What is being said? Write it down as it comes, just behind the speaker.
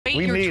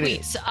await We your need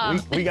tweets.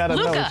 it. We got to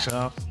know, Luka,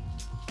 Sean.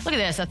 look at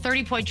this, a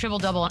 30-point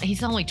triple-double.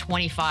 He's only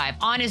 25.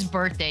 On his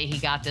birthday, he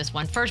got this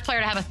one. First player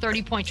to have a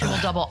 30-point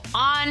triple-double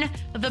on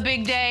the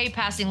big day,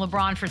 passing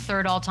LeBron for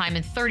third all-time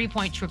in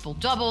 30-point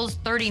triple-doubles,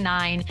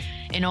 39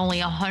 in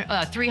only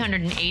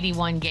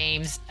 381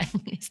 games.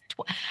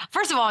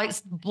 First of all,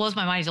 it blows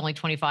my mind he's only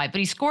 25, but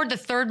he scored the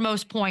third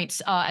most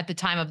points at the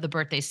time of the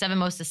birthday, 7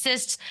 most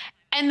assists,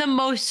 and the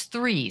most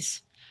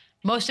threes.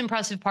 Most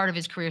impressive part of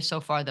his career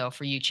so far, though,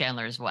 for you,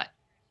 Chandler, is what?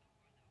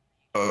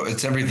 Oh,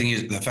 it's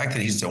everything. The fact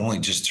that he's only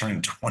just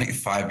turned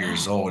 25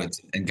 years old,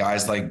 and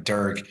guys like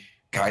Dirk,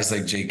 guys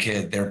like J.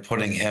 Kidd, they're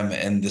putting him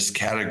in this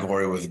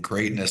category with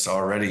greatness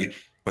already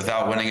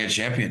without winning a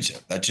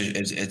championship. That just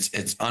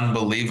it's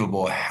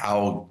unbelievable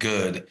how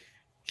good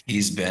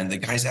he's been. The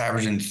guy's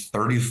averaging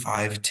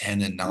 35,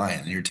 10, and 9.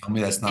 And you're telling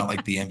me that's not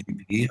like the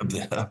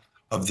MVP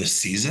of the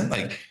season?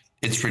 Like,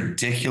 it's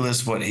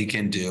ridiculous what he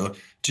can do.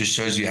 Just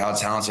shows you how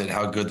talented,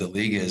 how good the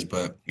league is.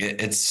 But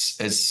it's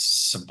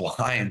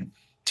sublime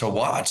to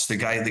watch. The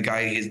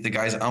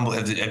guy's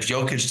unbelievable. If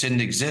Jokic didn't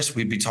exist,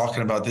 we'd be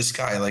talking about this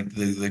guy like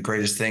the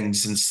greatest thing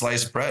since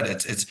sliced bread.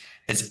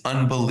 It's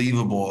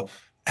unbelievable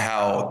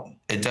how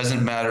it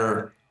doesn't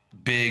matter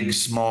big,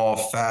 small,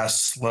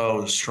 fast,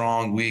 slow,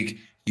 strong, weak.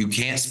 You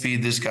can't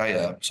speed this guy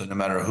up. So no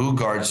matter who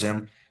guards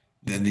him,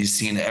 then he's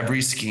seen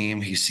every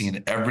scheme. He's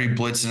seen every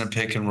blitz in a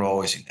pick and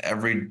roll. He's seen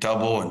every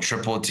double and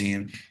triple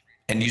team,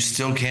 and you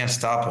still can't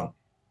stop him.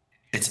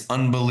 It's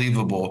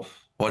unbelievable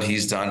what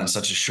he's done in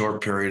such a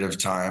short period of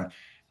time.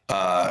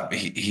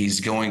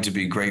 He's going to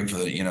be great for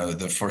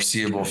the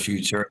foreseeable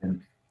future.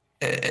 And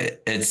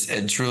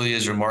it truly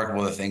is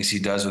remarkable the things he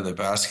does with the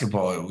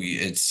basketball.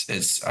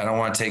 I don't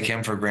want to take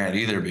him for granted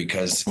either,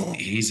 because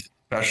he's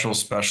a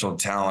special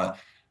talent.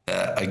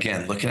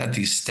 Again, looking at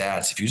these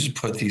stats, if you just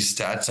put these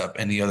stats up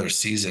any other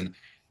season,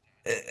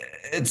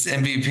 it's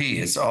MVP,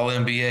 it's all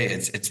NBA,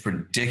 it's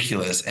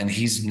ridiculous. And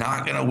he's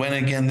not going to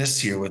win again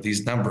this year with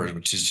these numbers,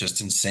 which is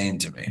just insane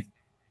to me.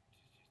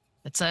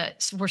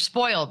 We're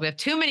spoiled. We have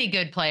too many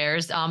good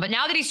players. But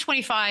now that he's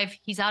 25,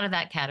 he's out of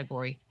that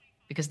category,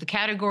 because the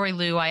category,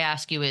 Lou, I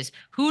ask you, is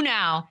who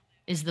now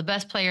is the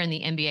best player in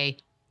the NBA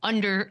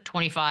under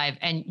 25?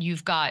 And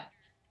you've got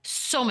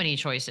so many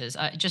choices.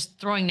 Just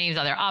throwing names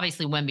out there.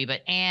 Obviously Wemby,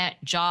 but Ant,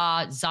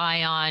 Ja,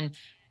 Zion,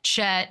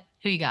 Chet.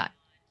 Who you got?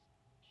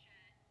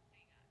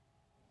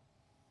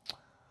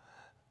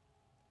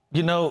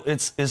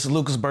 It's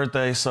Luka's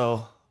birthday,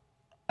 so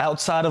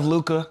outside of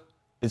Luka,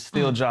 it's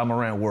still Ja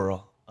Morant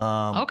world.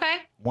 Okay.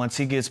 Once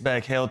he gets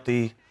back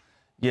healthy,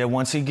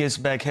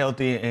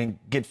 and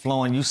get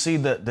flowing, you see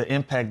the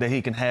impact that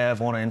he can have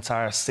on an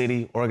entire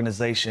city,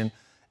 organization,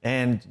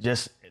 and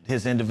just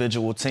his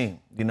individual team.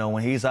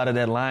 When he's out of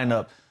that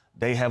lineup,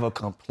 they have a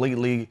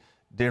completely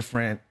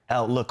different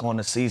outlook on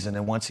the season.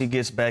 And once he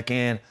gets back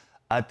in,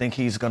 I think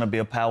he's going to be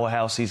a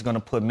powerhouse. He's going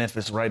to put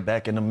Memphis right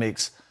back in the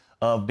mix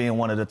of being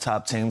one of the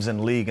top teams in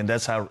the league. And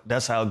that's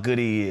how good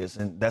he is.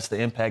 And that's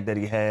the impact that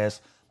he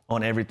has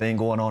on everything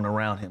going on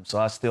around him. So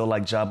I still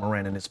like Ja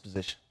Morant in this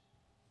position.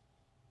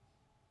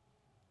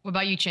 What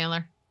about you,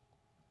 Chandler?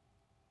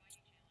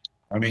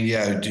 I mean,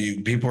 yeah,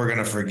 people are going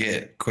to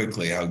forget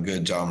quickly how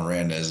good Ja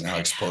Morant is and how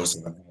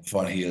explosive and how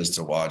fun he is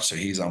to watch. So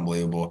he's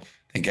unbelievable.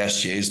 I think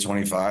SGA is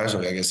 25, so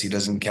I guess he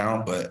doesn't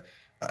count. But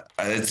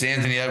it's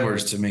Anthony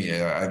Edwards to me.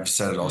 I've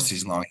said it all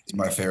season long. He's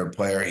my favorite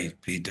player.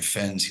 He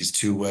defends. He's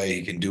two-way.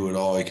 He can do it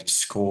all. He can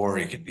score.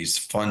 He's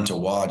fun to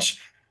watch.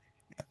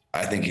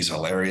 I think he's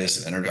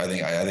hilarious. And I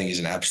think he's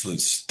an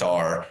absolute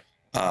star.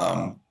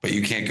 But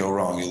you can't go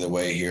wrong either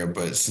way here.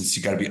 But since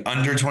you got to be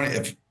under 20,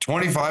 if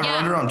 25 or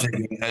under, I'm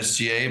taking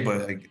SGA.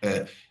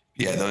 But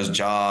those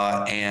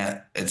Ja, and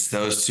it's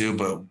those two.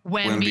 But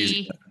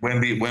Wemby's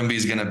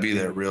going to be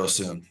there real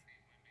soon.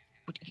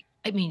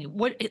 I mean, you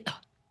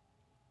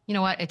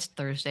know what? It's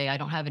Thursday. I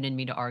don't have it in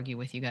me to argue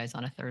with you guys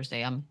on a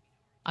Thursday. I'm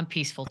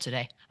peaceful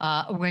today.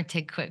 We're going to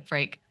take a quick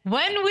break.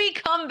 When we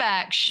come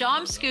back,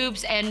 Sham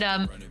Scoops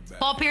and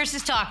Paul Pierce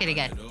is talking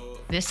again.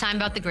 This time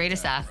about the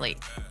greatest athlete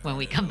when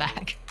we come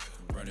back.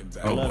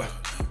 Oh, boy.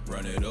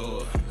 Run it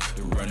over,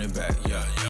 the running back, yeah.